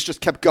this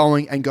just kept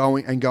going and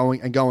going and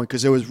going and going,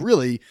 because it was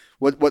really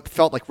what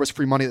felt like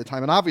risk-free money at the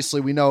time. And obviously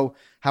we know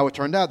how it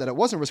turned out, that it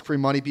wasn't risk-free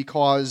money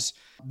because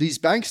these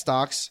bank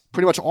stocks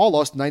pretty much all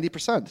lost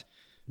 90%.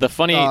 The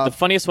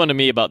funniest one to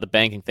me about the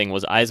banking thing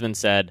was Eisman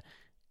said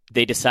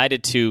they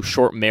decided to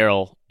short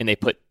Merrill and they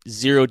put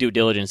zero due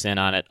diligence in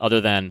on it,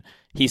 other than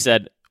he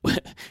said,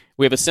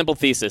 we have a simple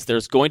thesis.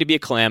 There's going to be a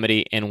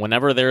calamity, and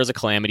whenever there is a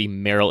calamity,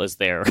 Merrill is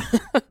there.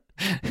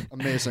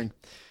 Amazing.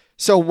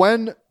 So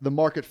when the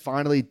market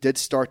finally did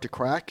start to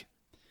crack,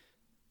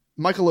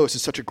 Michael Lewis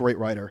is such a great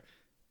writer.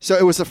 So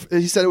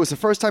he said it was the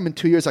first time in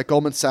 2 years that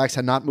Goldman Sachs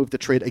had not moved the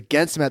trade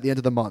against him at the end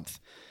of the month.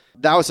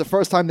 That was the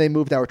first time they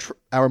moved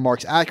our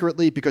marks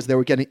accurately because they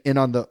were getting in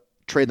on the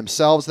trade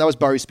themselves. That was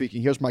Burry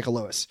speaking. Here's Michael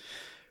Lewis.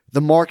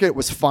 The market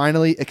was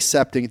finally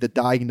accepting the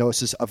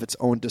diagnosis of its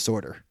own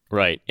disorder.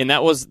 Right. And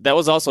that was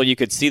also, you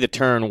could see the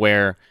turn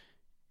where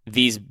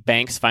these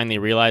banks finally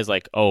realized,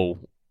 like, oh,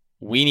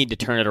 we need to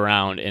turn it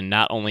around and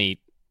not only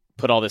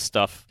get all this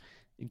stuff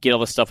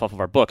off of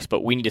our books,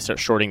 but we need to start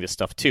shorting this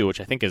stuff too, which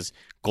I think is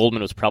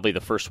Goldman was probably the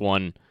first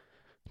one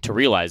to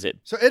realize it.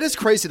 So it is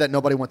crazy that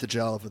nobody went to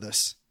jail over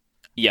this.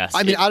 Yes.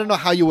 I mean, I don't know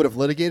how you would have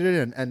litigated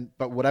it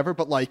but whatever,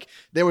 but like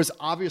there was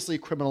obviously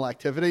criminal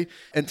activity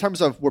in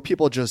terms of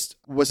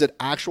was it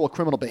actual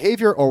criminal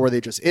behavior or were they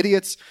just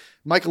idiots?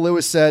 Michael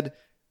Lewis said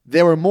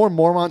there were more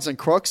morons than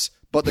crooks,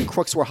 but the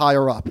crooks were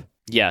higher up.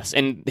 Yes.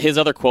 And his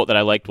other quote that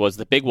I liked was,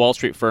 the big Wall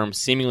Street firm,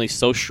 seemingly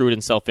so shrewd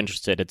and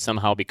self-interested, had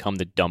somehow become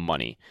the dumb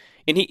money.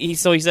 And he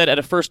said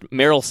at first,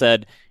 Merrill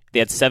said they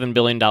had $7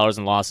 billion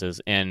in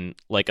losses, and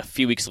like a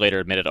few weeks later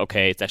admitted,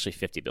 okay, it's actually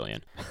 $50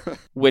 billion.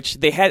 Which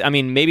they had, I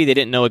mean, maybe they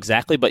didn't know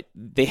exactly, but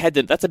they had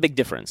to, that's a big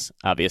difference,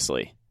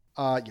 obviously.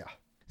 Yeah.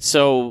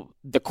 So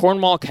the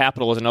Cornwall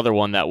Capital was another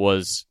one that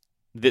was,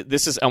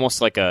 this is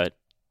almost like a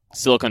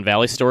Silicon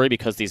Valley story,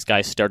 because these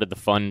guys started the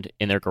fund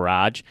in their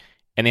garage,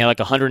 and they had like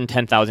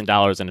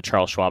 $110,000 in a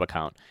Charles Schwab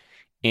account.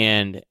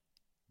 And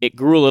it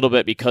grew a little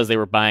bit because they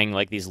were buying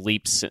like these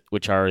leaps,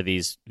 which are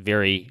these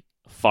very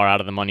far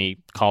out of the money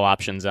call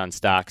options on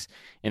stocks,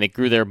 and they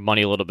grew their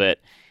money a little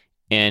bit,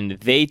 and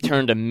they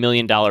turned $1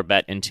 million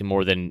bet into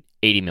more than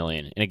 80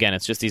 million. And again,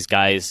 it's just these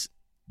guys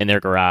in their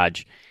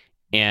garage,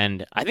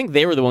 and I think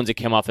they were the ones that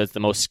came off as the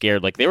most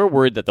scared. Like they were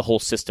worried that the whole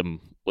system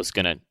was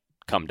going to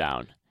come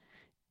down.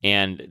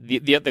 And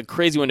the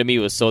crazy one to me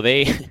was, so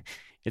they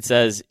it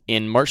says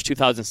in March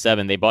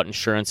 2007 they bought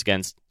insurance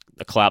against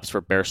the collapse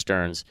for Bear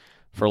Stearns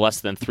for less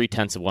than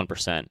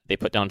 0.3%. They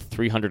put down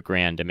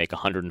 $300,000 to make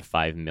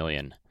 $105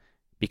 million.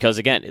 Because,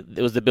 again,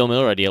 it was the Bill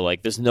Miller idea,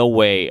 like, there's no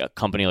way a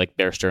company like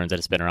Bear Stearns that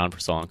has been around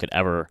for so long could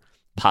ever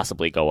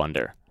possibly go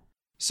under.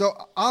 So,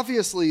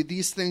 obviously,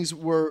 these things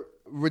were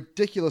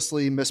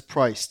ridiculously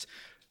mispriced.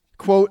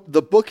 Quote,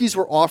 the bookies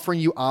were offering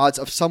you odds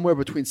of somewhere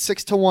between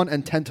 6-1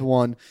 and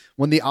 10-1,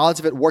 when the odds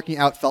of it working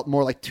out felt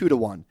more like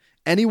 2-1.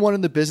 Anyone in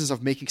the business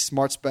of making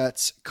smart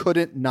bets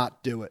couldn't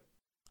not do it.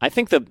 I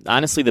think,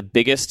 honestly, the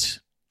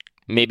biggest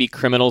maybe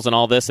criminals in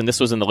all this, and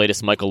this was in the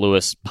latest Michael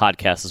Lewis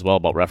podcast as well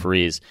about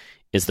referees,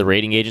 is the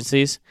rating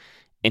agencies.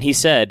 And he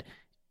said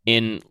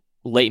in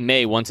late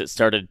May, once they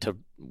started to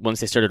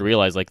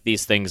realize like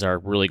these things are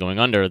really going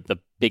under, the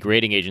big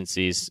rating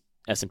agencies,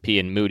 S&P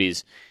and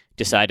Moody's,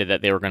 decided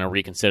that they were going to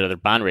reconsider their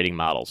bond rating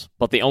models.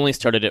 But they only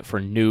started it for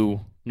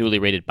newly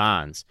rated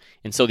bonds.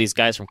 And so these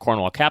guys from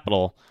Cornwall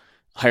Capital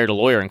hired a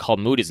lawyer and called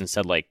Moody's and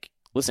said, like,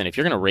 listen, if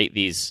you're going to rate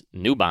these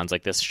new bonds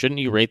like this, shouldn't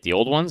you rate the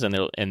old ones? And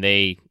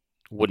they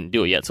wouldn't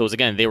do it yet. So it was,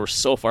 again, they were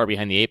so far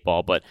behind the eight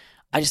ball, but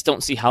I just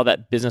don't see how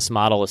that business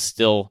model is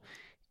still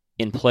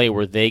in play,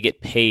 where they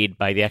get paid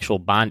by the actual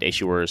bond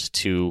issuers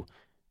to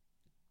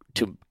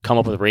come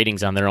up with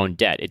ratings on their own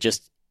debt. It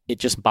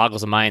just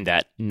boggles the mind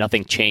that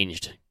nothing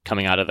changed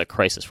coming out of the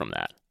crisis from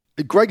that.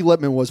 Greg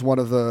Lippman was one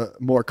of the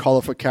more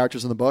colorful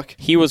characters in the book.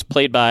 He was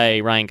played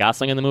by Ryan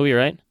Gosling in the movie,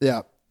 right?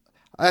 Yeah.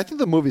 I think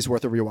the movie's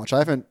worth a rewatch.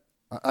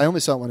 I only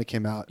saw it when it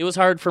came out. It was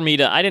hard for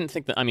me I didn't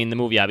think that, I mean, the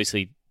movie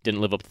obviously didn't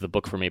live up to the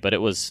book for me, but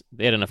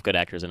they had enough good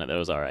actors in it that it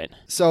was all right.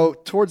 So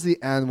towards the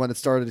end, when it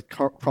started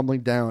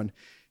crumbling down,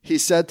 he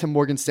said to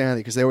Morgan Stanley,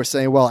 because they were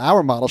saying, well,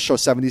 our models show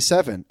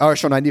 77 or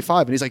show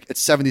 95. And he's like,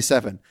 it's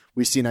 77.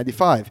 We see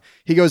 95.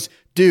 He goes,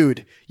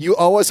 dude, you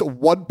owe us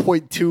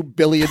 $1.2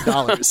 billion.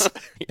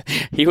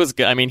 He was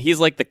good. I mean, he's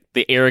like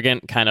the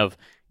arrogant kind of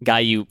guy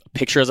you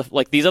picture as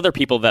like these other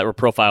people that were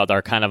profiled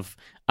are kind of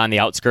on the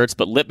outskirts,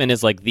 but Lippmann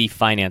is like the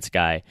finance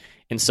guy.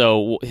 And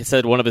so he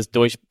said one of his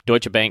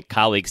Deutsche Bank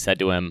colleagues said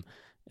to him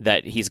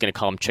that he's going to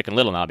call him Chicken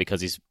Little now because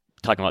he's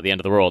talking about the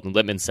end of the world. And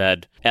Lippmann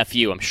said, F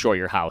you, I'm sure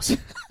your house.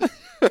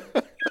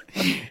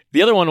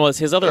 The other one was,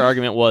 his other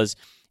argument was,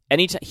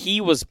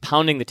 he was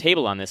pounding the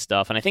table on this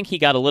stuff, and I think he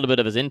got a little bit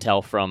of his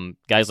intel from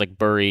guys like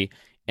Burry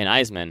and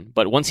Eisman,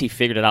 but once he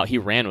figured it out, he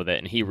ran with it,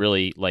 and he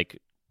really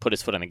put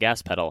his foot on the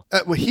gas pedal.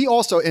 Well, he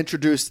also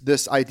introduced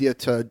this idea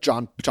to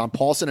John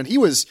Paulson, and he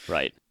was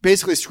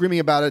basically screaming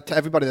about it to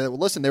everybody that would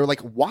listen. They were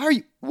like,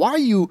 why are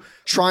you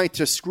trying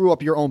to screw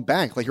up your own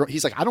bank?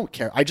 He's like, I don't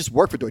care. I just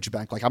work for Deutsche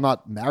Bank. I'm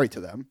not married to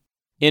them.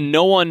 And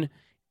no one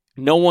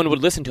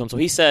would listen to him. So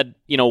he said,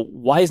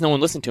 why is no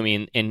one listening to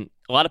me? And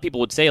a lot of people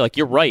would say,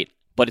 you're right,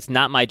 but it's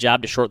not my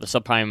job to short the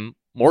subprime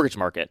mortgage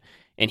market.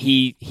 And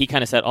he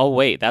kind of said, oh,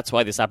 wait, that's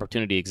why this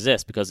opportunity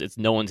exists, because it's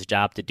no one's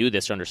job to do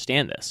this or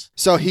understand this.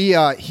 So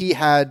didn't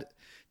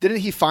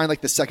he find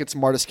the second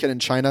smartest kid in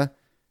China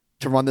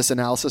to run this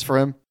analysis for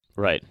him?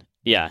 Right.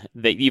 Yeah.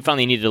 You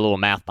finally needed a little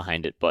math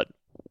behind it, but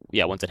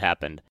yeah, once it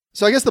happened.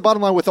 So I guess the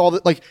bottom line with all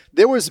that,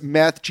 there was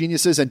math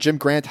geniuses, and Jim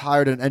Grant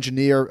hired an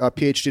engineer, a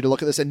PhD, to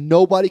look at this, and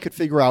nobody could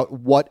figure out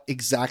what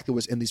exactly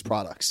was in these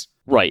products.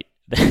 Right.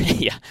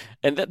 Yeah.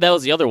 And that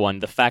was the other one,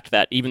 the fact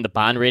that even the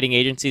bond rating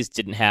agencies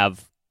didn't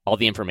have all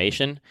the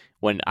information.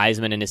 When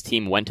Eisman and his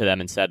team went to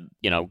them and said,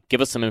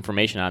 give us some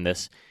information on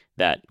this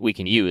that we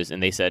can use,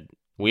 and they said,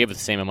 we have the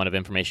same amount of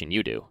information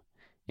you do.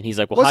 And he's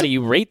like, well, how do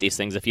you rate these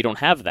things if you don't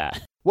have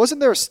that?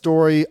 Wasn't there a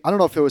story, I don't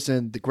know if it was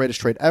in The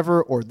Greatest Trade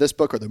Ever or this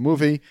book or the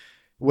movie,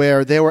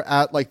 where they were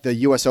at the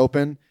U.S.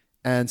 Open,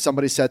 and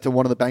somebody said to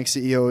one of the bank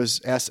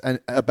CEOs, asked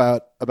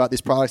about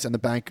these products, and the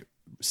bank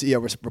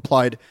CEO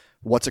replied,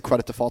 "What's a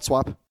credit default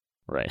swap?"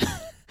 Right.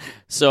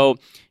 So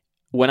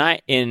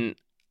in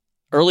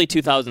early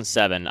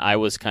 2007, I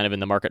was kind of in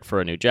the market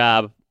for a new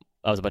job.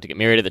 I was about to get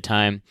married at the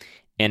time,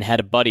 and had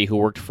a buddy who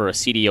worked for a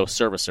CDO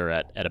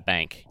servicer at a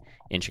bank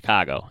in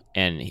Chicago.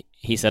 And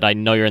he said, I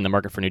know you're in the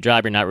market for a new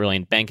job. You're not really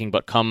in banking,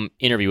 but come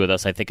interview with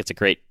us. I think it's a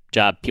great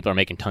job. People are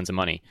making tons of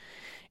money.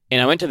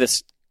 And I went to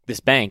this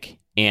bank,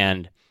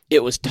 and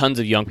it was tons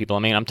of young people. I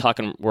mean, I'm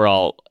talking, we're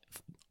all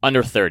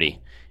under 30.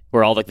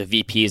 We're all the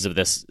VPs of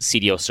this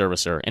CDO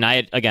servicer. And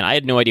I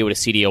had no idea what a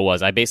CDO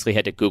was. I basically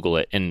had to Google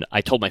it. And I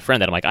told my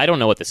friend that, I'm like, I don't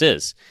know what this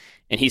is.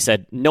 And he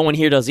said, no one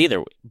here does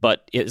either.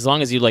 But as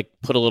long as you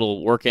put a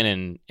little work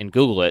in and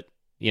Google it,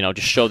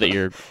 just show that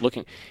you're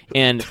looking.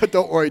 And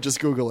don't worry, just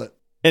Google it.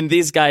 And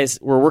these guys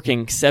were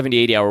working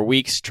 70, 80-hour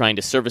weeks trying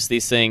to service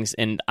these things.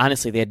 And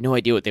honestly, they had no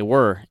idea what they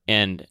were.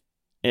 And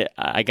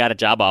I got a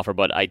job offer,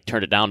 but I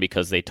turned it down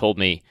because they told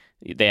me,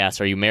 they asked,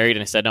 are you married?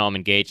 And I said, no, I'm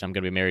engaged. I'm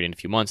going to be married in a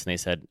few months. And they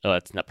said, oh,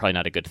 that's probably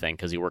not a good thing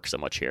because you work so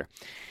much here.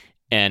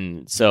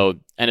 And so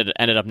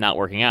ended up not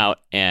working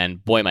out.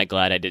 And boy, am I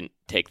glad I didn't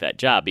take that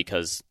job,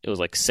 because it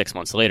was 6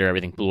 months later,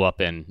 everything blew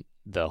up and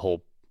the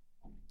whole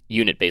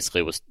unit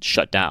basically was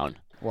shut down.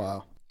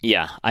 Wow.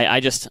 Yeah.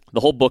 The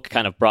whole book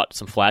kind of brought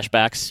some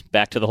flashbacks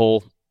back to the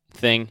whole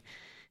thing.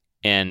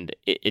 And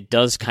it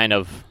does kind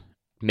of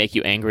make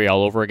you angry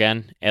all over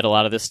again at a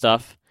lot of this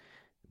stuff.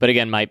 But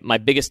again, my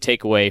biggest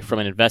takeaway from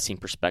an investing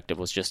perspective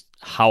was just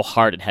how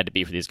hard it had to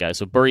be for these guys.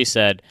 So Burry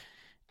said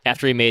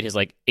after he made his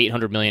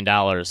 $800 million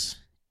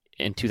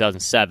in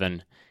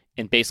 2007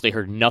 and basically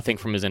heard nothing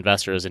from his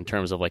investors in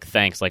terms of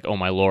thanks, oh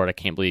my Lord, I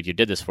can't believe you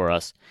did this for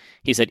us.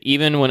 He said,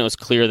 even when it was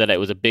clear that it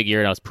was a big year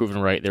and I was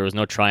proven right, there was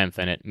no triumph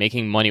in it.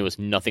 Making money was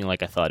nothing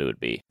like I thought it would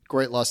be.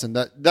 Great lesson.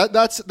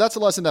 That's a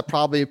lesson that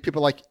probably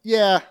people are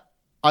yeah,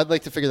 I'd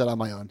like to figure that out on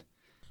my own.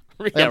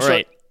 Yeah,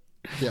 right.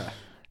 Yeah.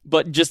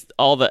 But just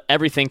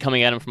everything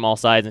coming at him from all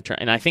sides.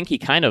 And I think he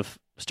kind of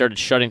started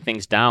shutting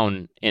things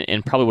down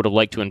and probably would have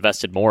liked to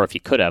invested more if he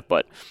could have,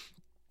 but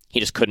he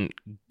just couldn't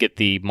get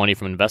the money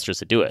from investors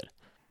to do it.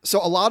 So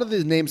a lot of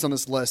the names on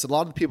this list, a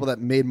lot of the people that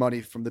made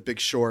money from The Big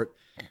Short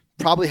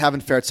probably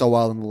haven't fared so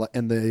well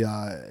in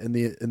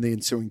the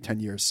ensuing 10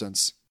 years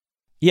since.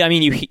 Yeah, I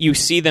mean, you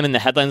see them in the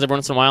headlines every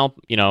once in a while.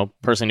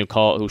 Person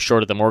who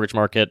shorted the mortgage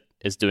market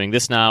is doing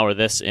this now or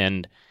this,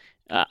 and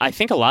I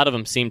think a lot of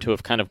them seem to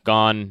have kind of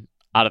gone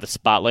out of the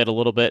spotlight a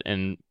little bit,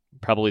 and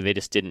probably they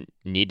just didn't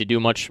need to do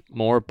much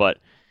more. But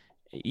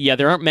yeah,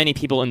 there aren't many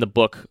people in the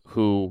book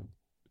who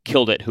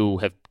killed it who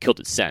have killed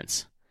it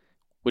since,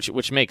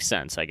 which makes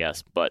sense, I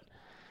guess. But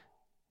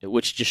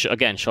which just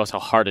again shows how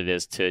hard it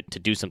is to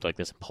do something like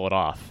this and pull it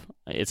off.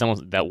 It's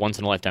almost that once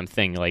in a lifetime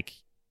thing.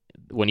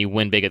 When you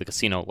win big at the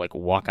casino,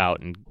 walk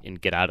out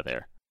and get out of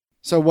there.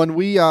 So when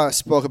we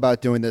spoke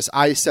about doing this,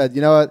 I said,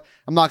 you know what?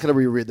 I'm not going to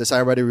reread this. I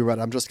already reread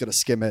it. I'm just going to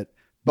skim it.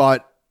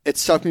 But it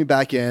sucked me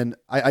back in.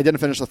 I didn't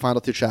finish the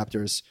final 2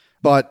 chapters.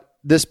 But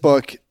this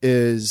book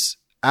is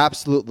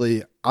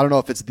absolutely, I don't know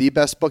if it's the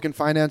best book in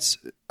finance.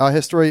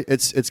 history,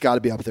 it's got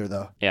to be up there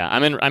though. Yeah,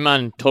 I'm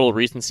on total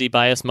recency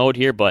bias mode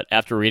here, but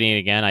after reading it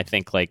again, I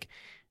think like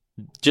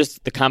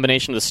just the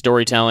combination of the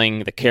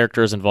storytelling, the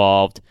characters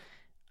involved,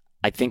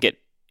 I think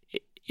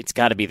it's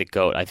got to be the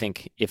GOAT. I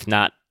think if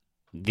not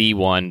the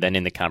one, then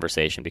in the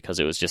conversation, because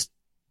it was just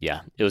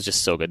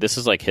so good. This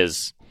is like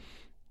his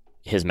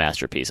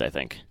masterpiece, I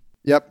think.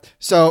 Yep.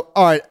 So,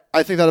 all right,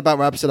 I think that about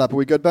wraps it up. Are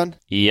we good, Ben?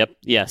 Yep.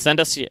 Yeah. Send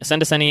us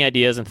any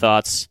ideas and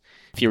thoughts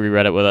if you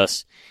reread it with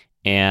us,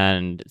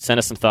 and send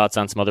us some thoughts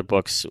on some other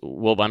books.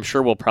 I'm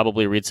sure we'll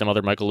probably read some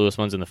other Michael Lewis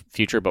ones in the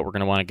future, but we're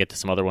going to want to get to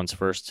some other ones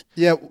first.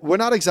 Yeah, we're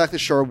not exactly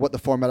sure what the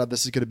format of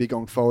this is going to be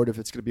going forward, if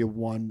it's going to be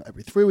one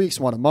every 3 weeks,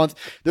 one a month.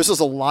 This is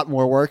a lot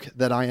more work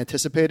than I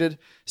anticipated.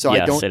 So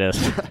yes, it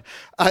is.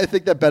 I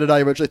think that Ben and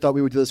I originally thought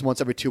we would do this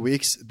once every 2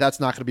 weeks. That's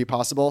not going to be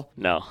possible.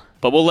 No.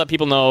 But we'll let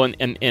people know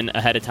in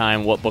ahead of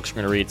time what books we're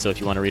going to read, so if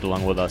you want to read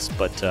along with us,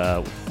 but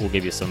we'll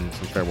give you some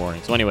fair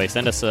warning. So anyway,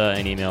 send us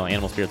an email,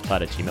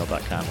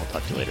 animalspiritspod@gmail.com. We'll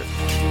talk to you later.